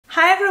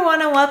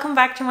everyone and welcome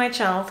back to my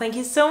channel. Thank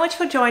you so much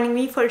for joining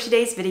me for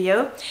today's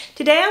video.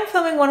 Today I'm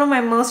filming one of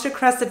my most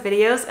requested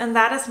videos, and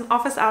that is an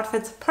office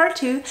outfits part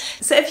 2.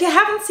 So if you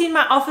haven't seen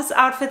my office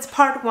outfits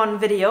part 1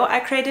 video, I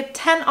created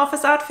 10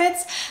 office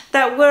outfits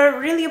that were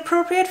really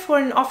appropriate for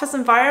an office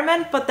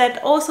environment, but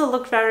that also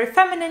looked very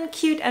feminine,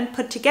 cute and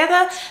put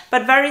together,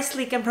 but very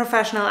sleek and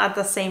professional at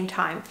the same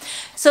time.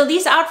 So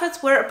these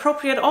outfits were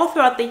appropriate all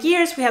throughout the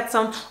years. We had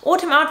some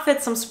autumn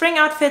outfits, some spring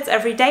outfits,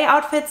 everyday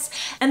outfits,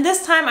 and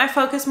this time I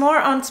focus more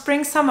on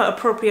spring-summer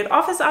appropriate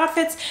office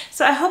outfits.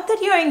 So I hope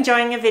that you're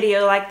enjoying a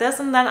video like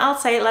this, and then I'll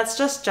say let's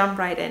just jump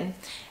right in.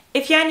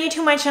 If you're new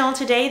to my channel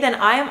today, then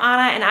I am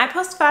Anna and I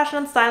post fashion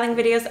and styling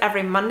videos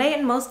every Monday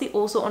and mostly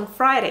also on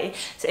Friday.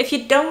 So if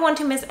you don't want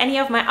to miss any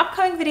of my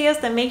upcoming videos,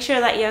 then make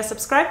sure that you're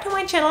subscribed to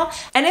my channel.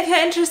 And if you're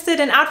interested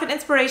in outfit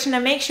inspiration,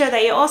 then make sure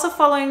that you're also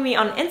following me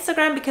on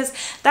Instagram, because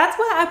that's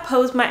where I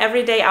post my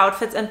everyday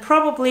outfits and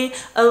probably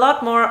a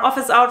lot more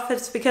office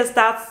outfits, because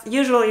that's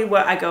usually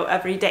where I go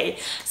every day.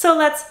 So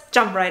let's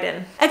jump right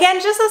in. Again,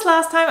 just as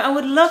last time, I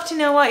would love to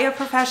know what your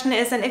profession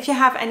is and if you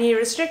have any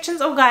restrictions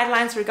or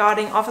guidelines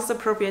regarding office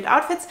appropriate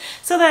outfits,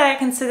 so that I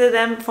consider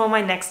them for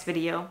my next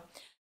video.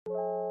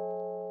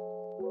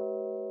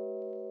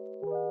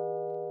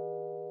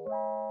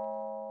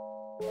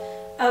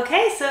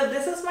 Okay, so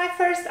this is my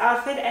first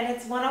outfit and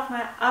it's one of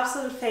my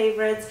absolute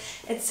favorites.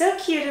 It's so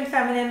cute and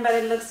feminine, but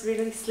it looks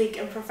really sleek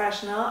and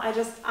professional. I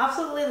just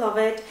absolutely love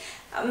it.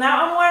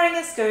 Now I'm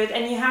wearing a skirt,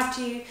 and you have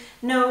to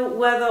know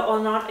whether or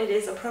not it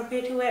is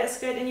appropriate to wear a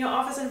skirt in your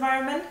office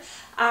environment.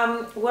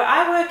 Where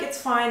I work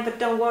it's fine, but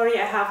don't worry,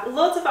 I have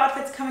lots of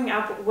outfits coming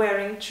up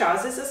wearing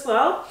trousers as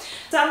well.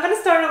 So I'm going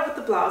to start off with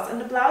the blouse,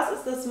 and the blouse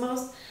is this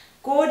most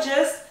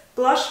gorgeous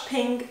blush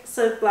pink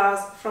silk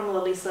blouse from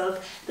Lily Silk.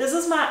 This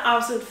is my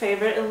absolute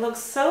favorite. It looks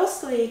so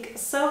sleek,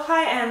 so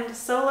high-end,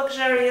 so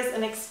luxurious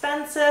and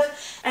expensive,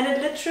 and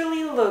it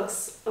literally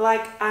looks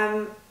like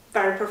I'm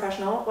very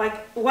professional.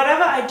 Like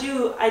whatever I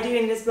do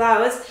in this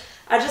blouse,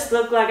 I just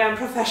look like I'm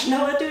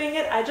professional at doing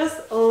it. I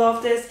just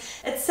love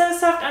this. It's so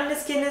soft on the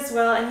skin as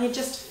well, and you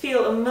just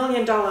feel $1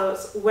 million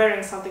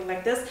wearing something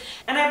like this.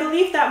 And I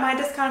believe that my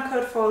discount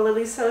code for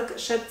Lily Silk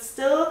should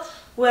still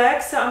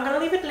work, so I'm gonna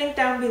leave it linked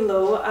down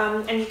below,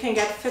 and you can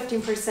get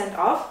 15%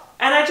 off.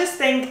 And I just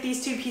think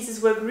these two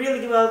pieces work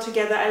really well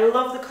together. I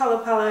love the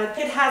color palette.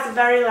 It has a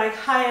very like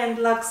high-end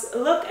luxe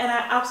look, and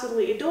I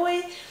absolutely adore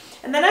it.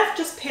 And then I've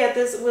just paired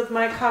this with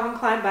my Calvin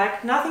Klein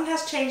bag. Nothing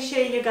has changed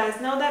here, you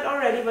guys know that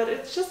already, but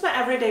it's just my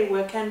everyday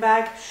work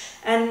handbag.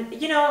 And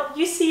you know,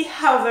 you see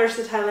how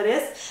versatile it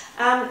is.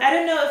 I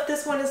don't know if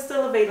this one is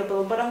still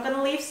available, but I'm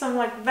gonna leave some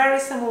like very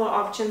similar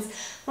options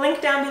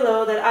linked down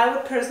below that I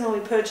would personally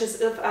purchase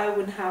if I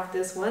wouldn't have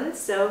this one.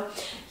 So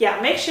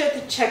yeah, make sure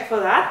to check for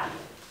that.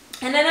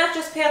 And then I've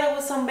just paired it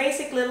with some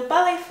basic little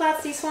ballet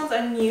flats. These ones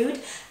are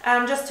nude,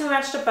 just to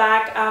match the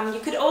bag.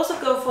 You could also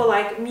go for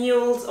like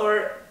mules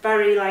or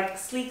very like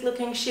sleek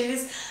looking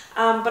shoes,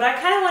 but I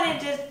kind of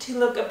wanted it to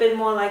look a bit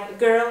more like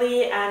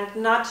girly and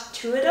not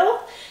too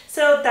adult,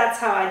 so that's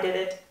how I did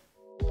it.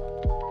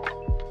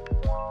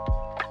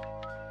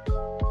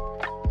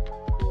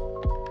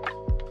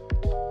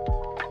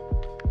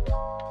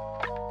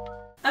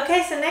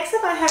 Okay, so next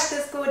up I have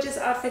this gorgeous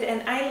outfit,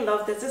 and I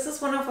love this. This is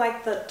one of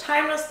like the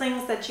timeless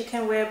things that you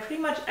can wear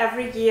pretty much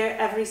every year,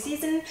 every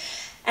season.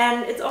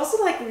 And it's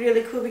also like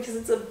really cool because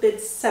it's a bit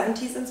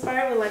 70s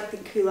inspired with like the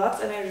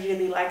culottes, and I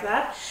really like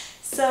that.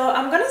 So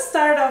I'm gonna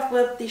start off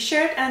with the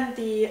shirt and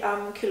the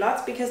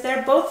culottes, because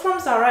they're both from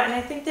Zara and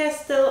I think they're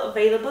still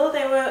available.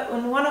 They were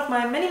in one of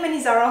my many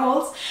Zara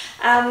hauls.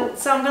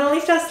 So I'm gonna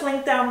leave this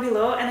link down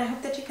below, and I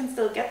hope that you can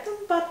still get them,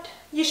 but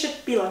you should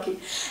be lucky.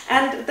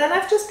 And then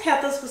I've just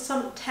paired this with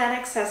some tan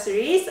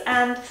accessories,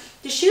 and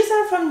the shoes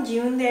are from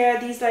Dune. They're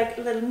these like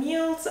little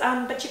mules,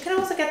 but you can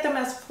also get them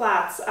as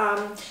flats,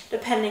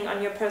 depending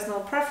on your personal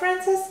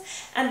preferences.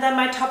 And then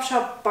my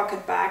Topshop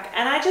bucket bag.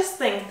 And I just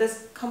think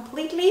this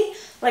completely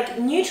like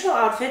neutral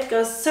outfit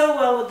goes so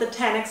well with the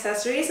tan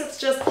accessories. It's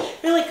just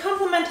really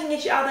complementing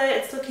each other.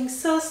 It's looking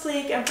so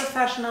sleek and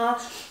professional,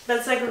 but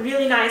it's like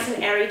really nice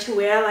and airy to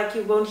wear. Like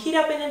you won't heat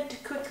up in it too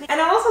quickly. And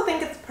I also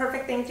think it's a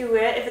perfect thing to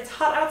wear if it's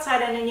hot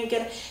outside and then you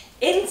get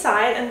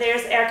inside and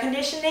there's air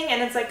conditioning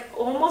and it's like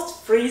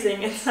almost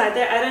freezing inside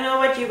there. I don't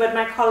know about you, but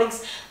my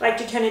colleagues like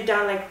to turn it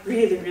down like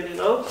really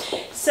low.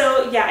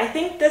 So yeah, I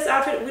think this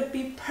outfit would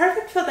be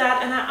perfect for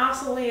that, and I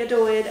absolutely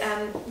adore it,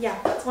 and yeah,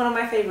 it's one of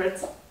my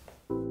favorites.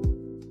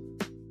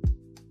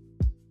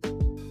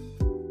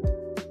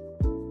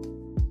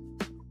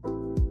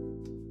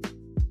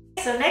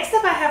 So next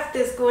up I have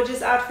this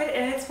gorgeous outfit,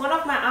 and it's one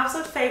of my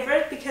absolute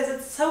favorite because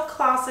it's so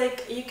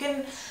classic. You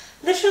can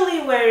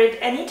literally wear it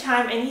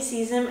anytime, any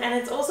season, and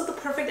it's also the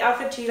perfect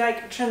outfit to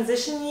like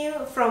transition you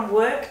from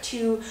work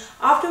to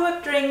after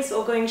work drinks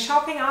or going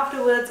shopping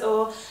afterwards,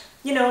 or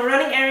you know,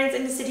 running errands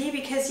in the city,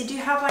 because you do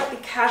have like the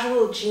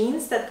casual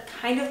jeans that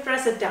kind of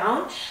dress it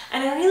down,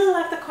 and I really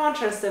like the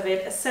contrast of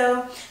it.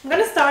 So I'm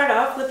gonna start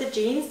off with the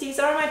jeans. These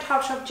are my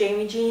Topshop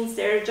Jamie jeans.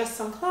 They're just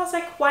some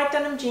classic white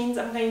denim jeans.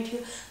 I'm going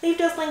to leave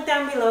those linked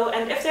down below,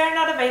 and if they're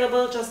not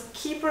available, just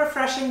keep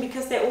refreshing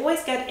because they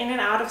always get in and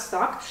out of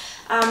stock.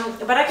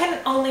 But I can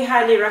only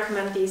highly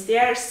recommend these. They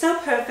are so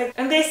perfect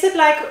and they sit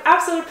like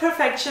absolute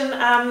perfection,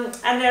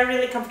 and they're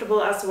really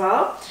comfortable as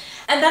well.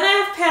 And then I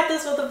have paired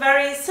this with a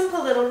very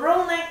simple little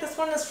roll neck. This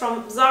one is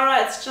from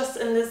Zara. It's just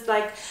in this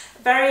like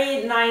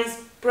very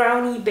nice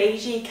browny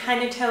beigey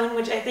kind of tone,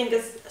 which I think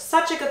is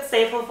such a good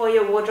staple for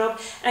your wardrobe,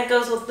 and it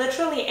goes with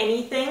literally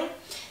anything.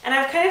 And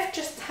I've kind of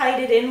just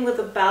tied it in with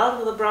a belt,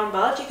 with a brown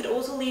belt. You could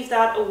also leave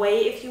that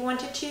away if you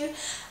wanted to,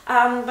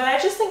 but I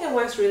just think it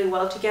works really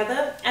well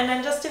together. And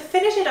then just to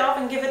finish it off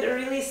and give it a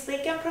really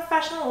sleek and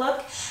professional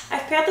look,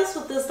 I've paired this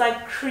with this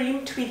like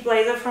cream tweed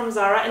blazer from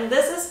Zara, and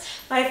this is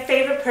my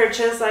favorite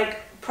purchase, like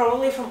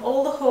probably from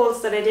all the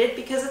hauls that I did,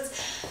 because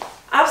it's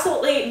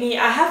absolutely me.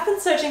 I have been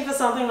searching for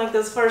something like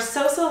this for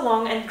so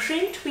long, and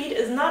cream tweed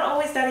is not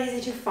always that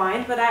easy to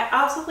find, but I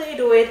absolutely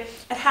adore it.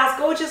 It has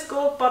gorgeous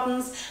gold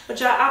buttons,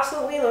 which I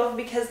absolutely love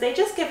because they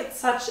just give it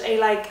such a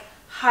like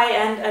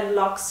high-end and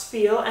luxe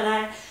feel, and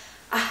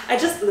I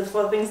just live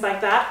for things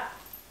like that.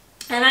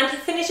 And then to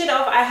finish it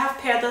off, I have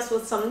paired this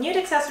with some nude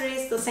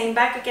accessories, the same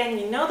bag again,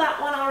 you know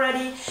that one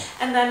already.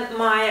 And then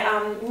my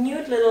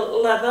nude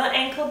little leather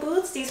ankle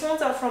boots. These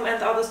ones are from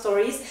And Other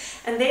Stories,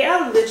 and they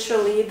are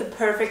literally the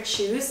perfect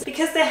shoes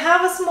because they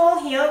have a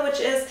small heel, which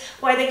is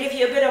why they give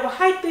you a bit of a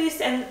height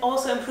boost and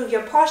also improve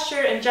your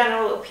posture and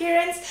general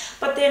appearance,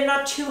 but they're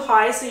not too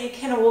high, so you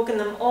can walk in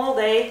them all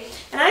day.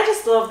 And I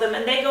just love them,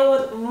 and they go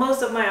with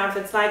most of my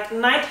outfits. Like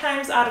 9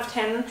 times out of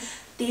 10,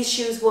 these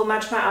shoes will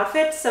match my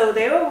outfit, so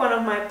they were one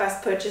of my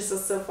best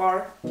purchases so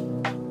far.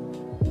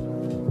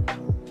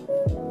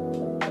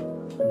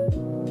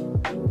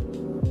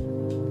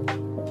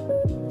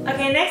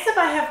 Okay, next up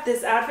I have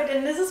this outfit,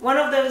 and this is one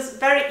of those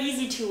very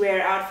easy to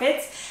wear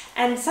outfits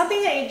and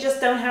something that you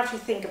just don't have to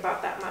think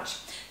about that much.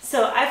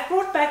 So I've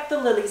brought back the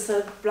Lily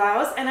Silk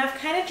blouse, and I've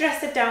kind of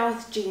dressed it down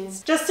with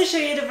jeans just to show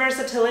you the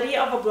versatility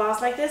of a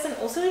blouse like this, and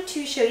also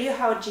to show you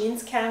how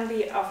jeans can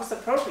be office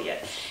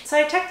appropriate. So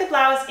I tucked the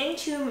blouse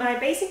into my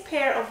basic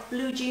pair of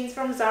blue jeans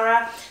from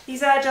Zara.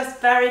 These are just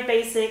very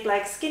basic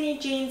like skinny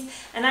jeans,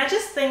 and I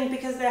just think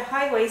because they're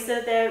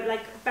high-waisted, they're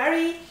like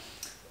very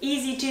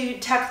easy to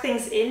tuck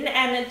things in,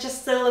 and it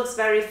just still looks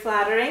very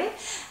flattering.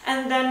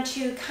 And then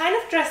to kind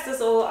of dress this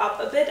all up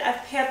a bit,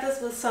 I've paired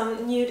this with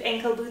some nude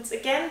ankle boots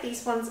again.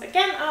 These ones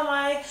again are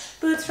my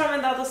boots from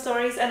And Other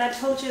Stories, and I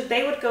told you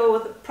they would go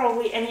with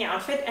probably any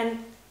outfit,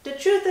 and the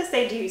truth is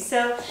they do.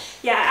 So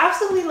yeah, I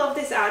absolutely love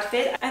this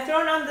outfit. I've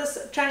thrown on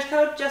this trench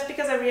coat just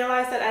because I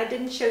realized that I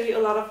didn't show you a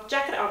lot of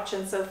jacket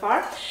options so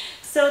far.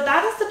 So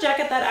that is the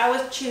jacket that I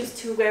would choose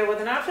to wear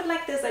with an outfit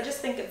like this. I just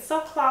think it's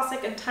so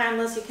classic and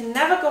timeless. You can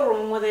never go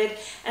wrong with it.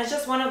 And it's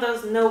just one of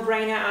those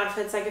no-brainer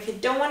outfits. Like if you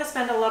don't want to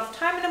spend a lot of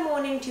time in the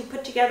morning to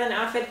put together an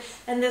outfit,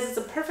 then this is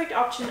a perfect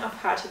option of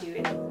how to do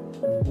it.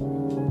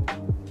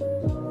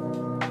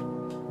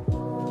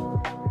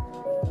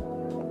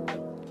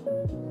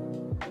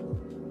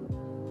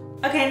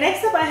 Okay,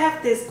 next up I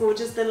have this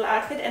gorgeous little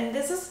outfit, and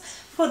this is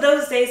for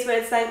those days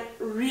where it's like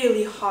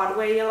really hot,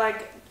 where you're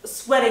like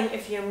sweating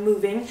if you're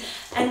moving.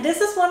 And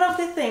this is one of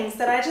the things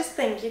that I just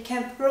think you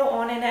can throw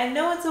on, and I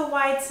know it's a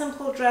white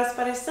simple dress,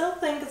 but I still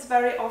think it's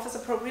very office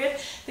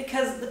appropriate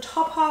because the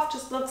top half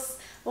just looks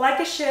like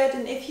a shirt.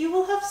 And if you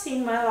will have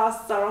seen my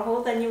last Zara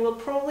haul, then you will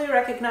probably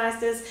recognize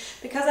this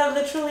because I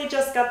literally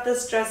just got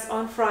this dress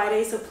on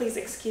Friday, so please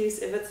excuse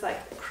if it's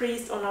like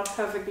creased or not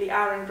perfectly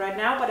ironed right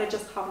now, but I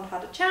just haven't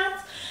had a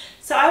chance.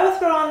 So I will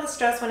throw on this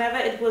dress whenever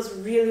it was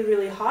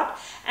really hot,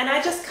 and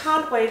I just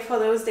can't wait for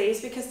those days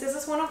because this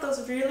is one of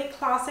those really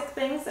classic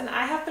things, and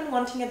I have been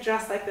wanting a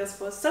dress like this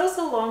for so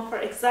long for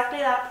exactly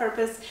that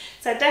purpose,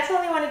 so I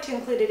definitely wanted to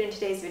include it in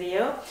today's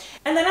video.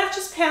 And then I've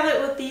just paired it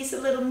with these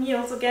little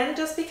mules again,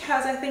 just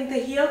because I think the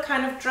heel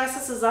kind of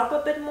dresses us up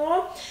a bit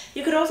more.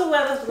 You could also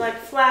wear this with like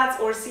flats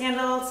or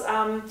sandals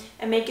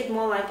and make it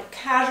more like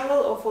casual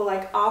or for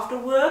like after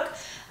work.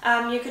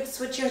 You could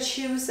switch your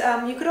shoes.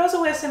 You could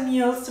also wear some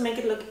mules to make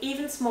it look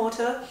even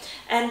smarter,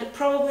 and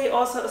probably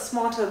also a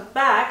smarter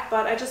bag,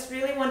 but I just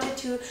really wanted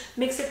to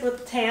mix it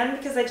with tan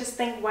because I just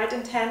think white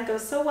and tan go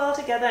so well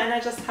together, and I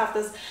just have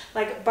this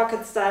like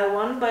bucket style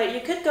one. But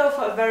you could go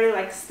for a very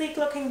like sleek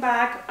looking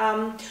bag,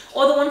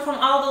 or the one from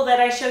Aldo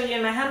that I showed you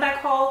in my handbag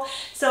haul.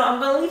 So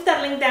I'm going to leave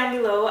that link down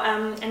below,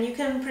 and you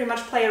can pretty much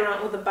play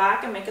around with the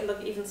bag and make it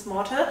look even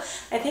smarter.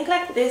 I think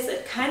like this,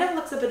 it kind of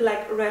looks a bit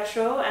like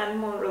retro and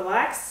more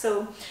relaxed,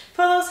 so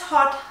for those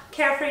hot,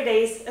 carefree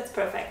days, it's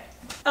perfect.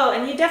 Oh,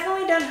 and you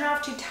definitely don't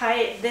have to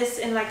tie this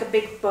in like a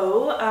big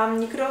bow.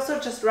 You could also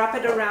just wrap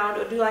it around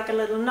or do like a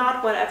little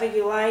knot, whatever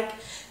you like,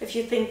 if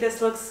you think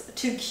this looks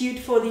too cute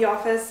for the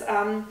office.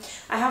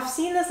 I have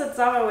seen this at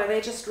Zara where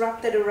they just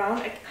wrapped it around.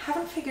 I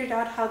haven't figured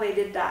out how they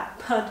did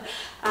that, but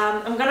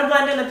I'm gonna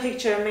blend in a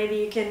picture. Maybe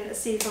you can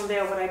see from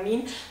there what I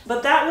mean.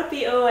 But that would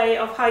be a way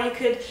of how you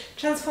could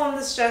transform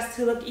this dress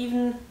to look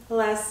even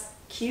less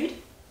cute.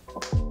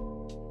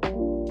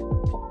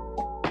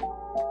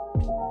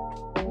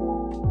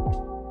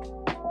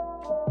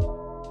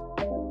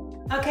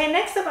 Okay,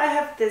 next up I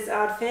have this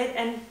outfit,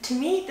 and to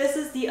me this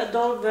is the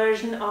adult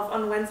version of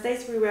On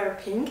Wednesdays We Wear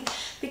Pink,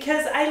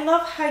 because I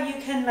love how you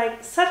can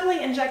like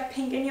subtly inject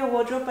pink in your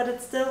wardrobe but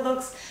it still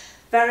looks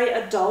very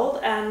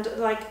adult and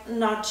like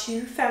not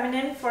too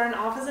feminine for an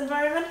office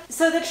environment.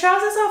 So the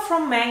trousers are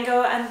from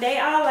Mango and they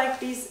are like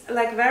these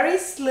like very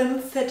slim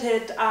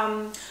fitted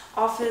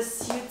office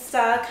suit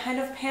style kind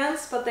of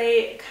pants, but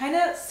they kind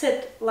of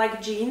sit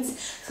like jeans,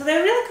 so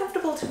they're really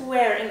comfortable to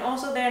wear, and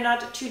also they're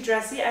not too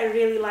dressy. I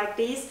really like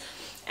these.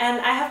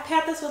 And I have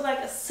paired this with like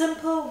a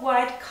simple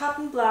white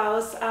cotton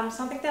blouse,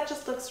 something that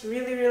just looks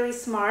really, really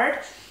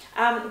smart.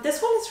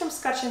 This one is from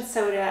Scotch and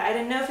Soda. I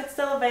don't know if it's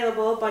still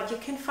available, but you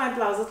can find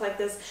blouses like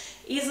this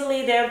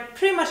easily. They're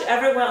pretty much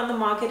everywhere on the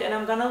market, and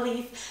I'm gonna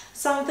leave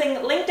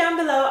something linked down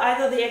below,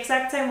 either the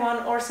exact same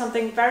one or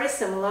something very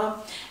similar.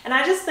 And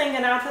I just think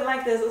an outfit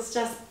like this is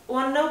just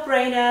one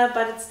no-brainer,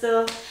 but it's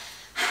still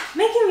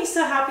making me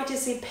so happy to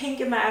see pink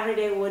in my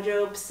everyday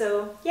wardrobe.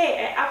 So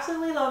yay, I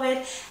absolutely love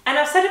it. And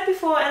I've said it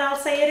before and I'll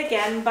say it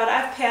again, but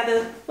I've paired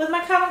it with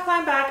my Calvin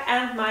Klein bag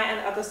and my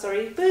And Other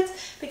Story boots,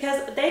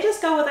 because they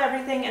just go with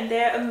everything and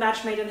they're a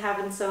match made in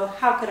heaven, so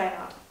how could I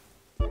not?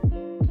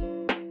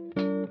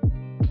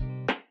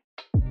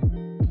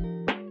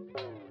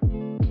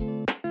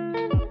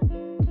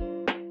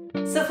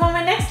 So for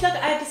my next look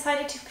I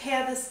decided to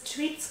pair this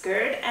tweed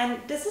skirt, and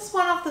this is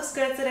one of the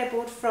skirts that I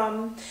bought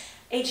from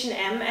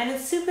H&M, and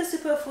it's super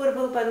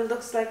affordable, but it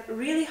looks like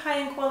really high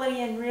in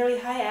quality and really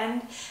high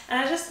end. And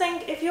I just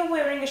think if you're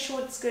wearing a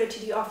short skirt to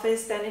the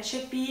office, then it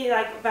should be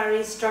like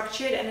very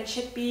structured and it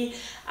should be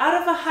out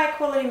of a high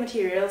quality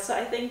material. So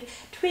I think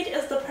tweed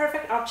is the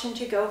perfect option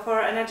to go for,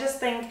 and I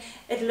just think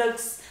it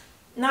looks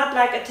not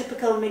like a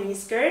typical mini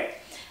skirt.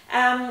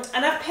 And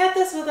I've paired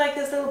this with like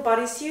this little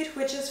bodysuit,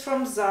 which is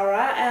from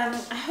Zara.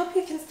 I hope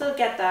you can still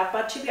get that,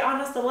 but to be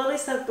honest, the Lily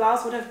silk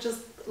blouse would have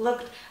just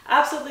looked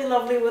absolutely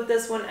lovely with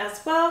this one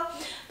as well.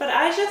 But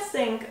I just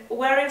think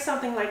wearing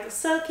something like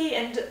silky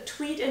and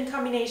tweed in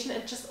combination,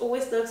 it just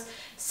always looks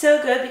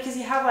so good, because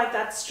you have like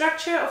that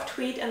structure of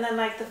tweed and then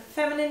like the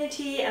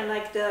femininity and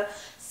like the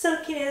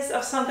silkiness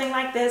of something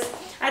like this.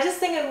 I just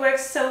think it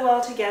works so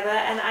well together,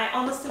 and I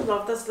honestly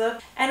love this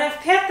look. And I've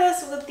paired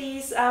this with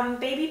these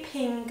baby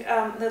pink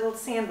little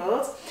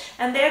sandals,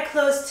 and they're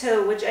closed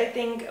toe, which I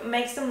think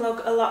makes them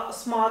look a lot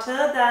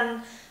smarter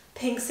than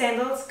pink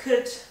sandals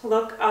could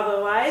look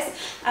otherwise.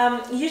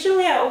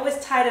 Usually I always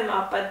tie them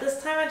up, but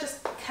this time I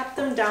just kept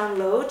them down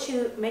low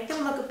to make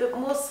them look a bit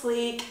more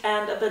sleek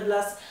and a bit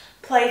less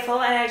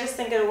playful, and I just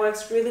think it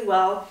works really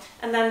well.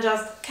 And then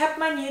just kept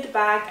my nude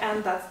bag,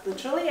 and that's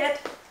literally it.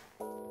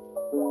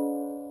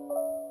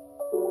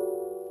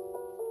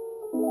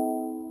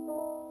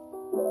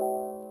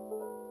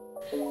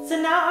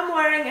 So now I'm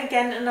wearing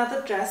again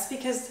another dress,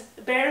 because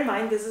bear in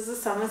mind this is a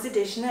summer's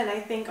edition, and I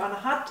think on a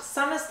hot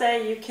summer's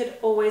day you could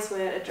always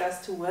wear a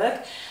dress to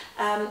work.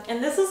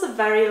 And this is a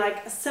very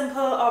like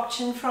simple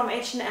option from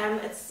H&M.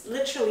 It's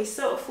literally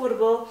so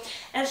affordable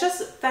and it's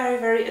just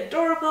very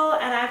adorable,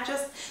 and I've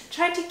just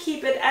tried to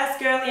keep it as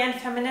girly and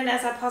feminine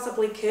as I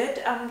possibly could,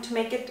 to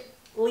make it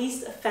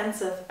least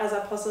offensive as I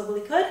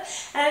possibly could.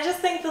 And I just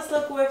think this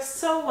look works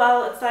so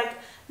well. It's like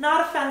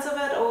not offensive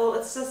at all.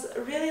 It's just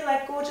really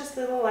like gorgeous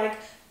little like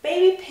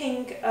baby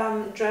pink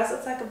dress.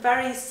 It's like a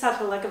very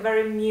subtle, like a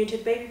very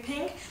muted baby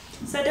pink.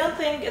 So I don't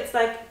think it's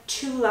like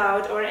too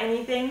loud or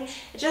anything.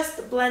 It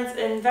just blends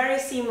in very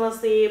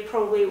seamlessly,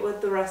 probably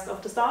with the rest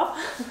of the stuff.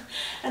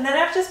 And then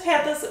I've just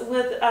paired this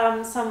with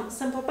some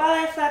simple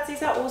ballet flats.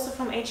 These are also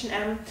from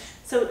H&M.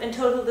 So in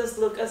total this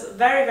look is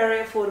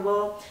very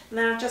affordable. And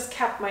then I've just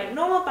kept my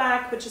normal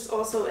bag, which is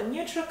also a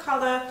neutral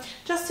color,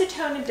 just to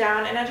tone it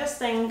down. And I just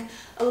think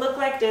a look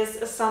like this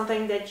is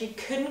something that you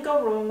couldn't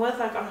go wrong with,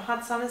 like on a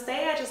hot summer's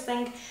day. I just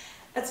think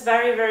it's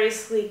very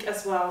sleek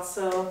as well.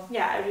 So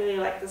yeah, I really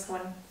like this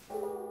one.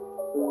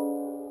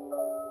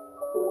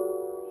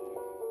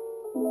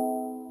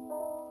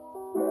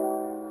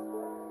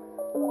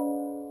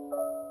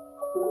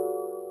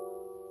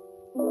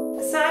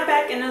 So I'm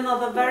back in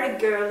another very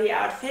girly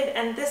outfit,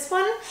 and this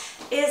one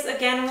is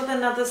again with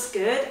another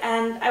skirt,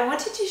 and I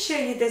wanted to show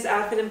you this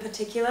outfit in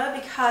particular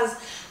because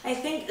I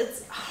think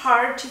it's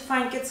hard to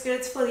find good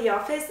skirts for the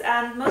office,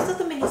 and most of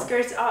the mini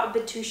skirts are a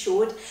bit too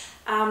short,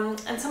 and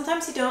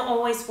sometimes you don't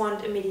always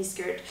want a midi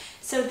skirt.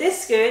 So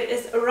this skirt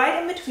is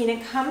right in between,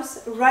 it comes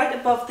right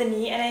above the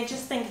knee, and I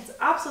just think it's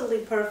absolutely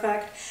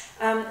perfect.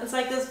 It's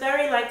like this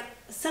very like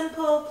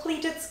simple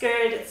pleated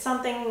skirt. It's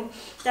something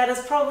that is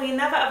probably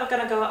never ever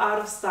gonna go out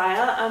of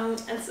style.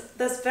 It's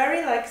this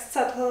very like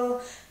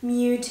subtle,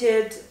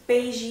 muted,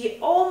 beigey,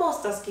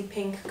 almost dusky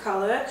pink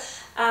color.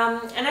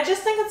 And I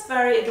just think it's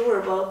very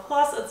adorable.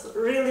 Plus it's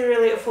really,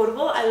 really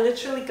affordable. I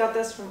literally got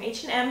this from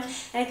H&M and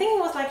I think it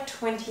was like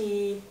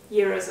 20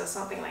 euros or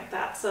something like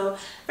that. So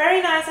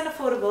very nice and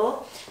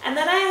affordable. And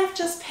then I have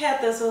just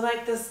paired this with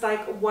like this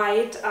like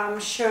white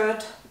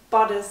shirt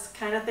bodice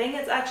kind of thing.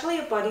 It's actually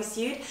a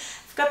bodysuit.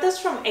 I've got this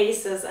from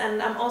Aces,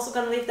 and I'm also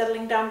going to leave that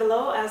link down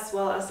below as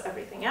well as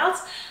everything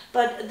else.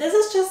 But this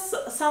is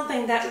just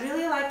something that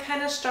really like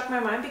kind of struck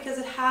my mind because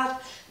it had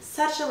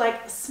such a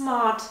like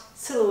smart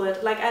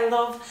silhouette. Like I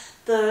love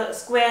the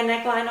square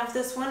neckline of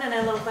this one, and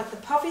I love like the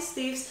puffy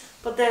sleeves,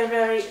 but they're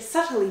very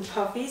subtly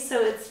puffy,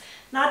 so it's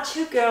not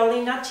too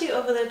girly, not too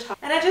over the top.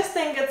 And I just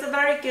think it's a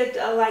very good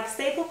like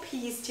staple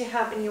piece to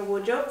have in your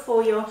wardrobe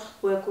for your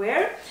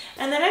workwear.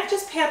 And then I've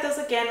just paired this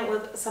again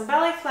with some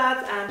ballet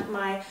flats and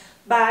my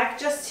bag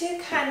just to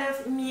kind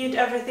of mute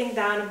everything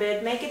down a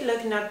bit, make it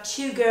look not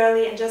too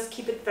girly and just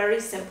keep it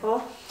very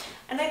simple.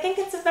 And I think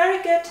it's a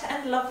very good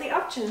and lovely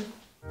option.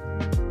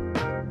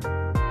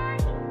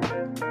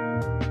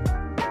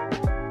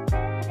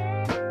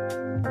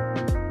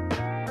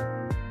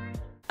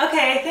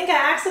 Okay, I think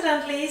I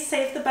accidentally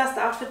saved the best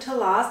outfit to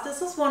last.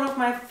 This is one of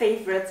my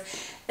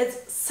favorites.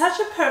 It's such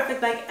a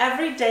perfect like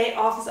everyday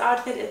office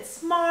outfit. It's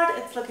smart,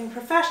 it's looking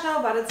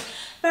professional, but it's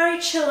very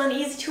chill and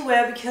easy to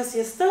wear because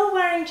you're still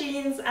wearing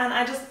jeans, and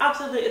I just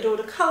absolutely adore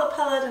the color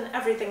palette and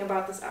everything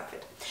about this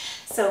outfit.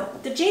 So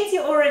the jeans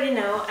you already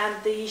know, and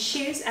the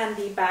shoes and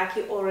the bag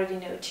you already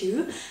know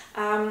too.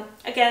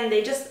 Again,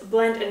 they just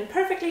blend in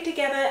perfectly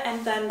together,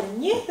 and then the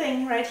new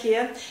thing right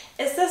here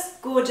is this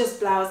gorgeous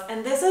blouse,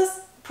 and this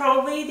is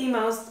probably the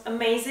most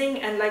amazing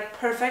and like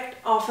perfect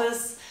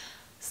office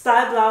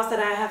style blouse that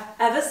I have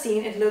ever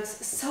seen. It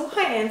looks so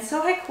high-end,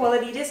 so high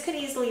quality. This could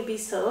easily be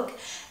silk,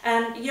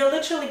 and you're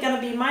literally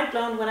gonna be mind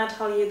blown when I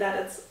tell you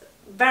that it's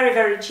very,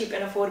 very cheap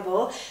and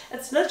affordable.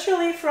 It's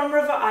literally from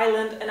River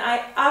Island, and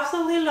I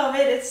absolutely love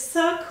it. It's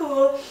so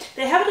cool.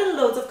 They have it in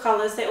loads of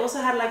colors. They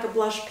also had like a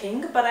blush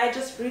pink, but I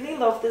just really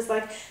love this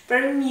like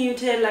very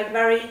muted, like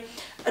very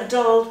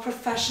adult,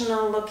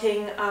 professional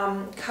looking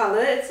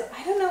color. It's,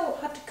 I don't know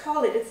how to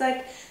call it. It's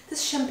like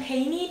this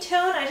champagne-y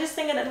tone. I just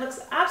think it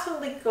looks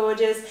absolutely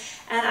gorgeous,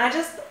 and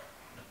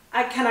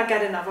I cannot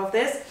get enough of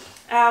this.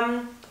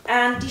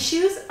 And the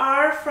shoes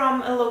are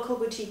from a local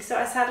boutique, so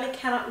I sadly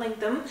cannot link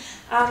them,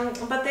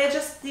 but they're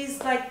just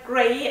these like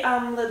grey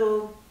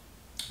little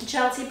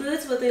Chelsea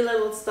boots with the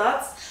little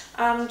studs,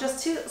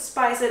 just to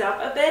spice it up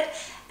a bit.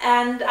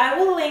 And I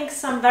will link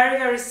some very,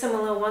 very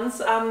similar ones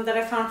that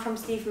I found from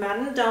Steve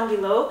Madden down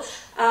below,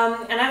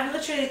 and I've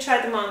literally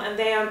tried them on, and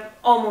they are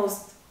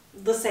almost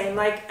the same.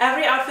 Like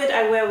every outfit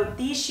I wear with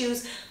these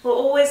shoes will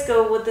always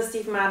go with the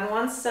Steve Madden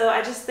ones, so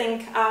I just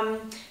think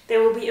they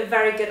will be a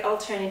very good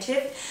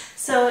alternative.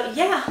 So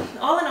yeah,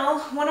 all in all,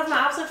 one of my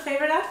absolute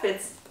favorite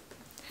outfits.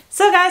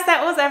 So guys,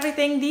 that was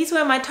everything. These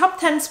were my top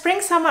 10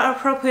 spring-summer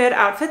appropriate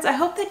outfits. I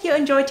hope that you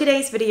enjoyed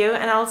today's video,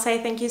 and I'll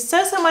say thank you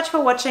so much for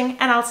watching,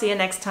 and I'll see you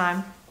next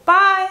time.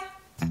 Bye!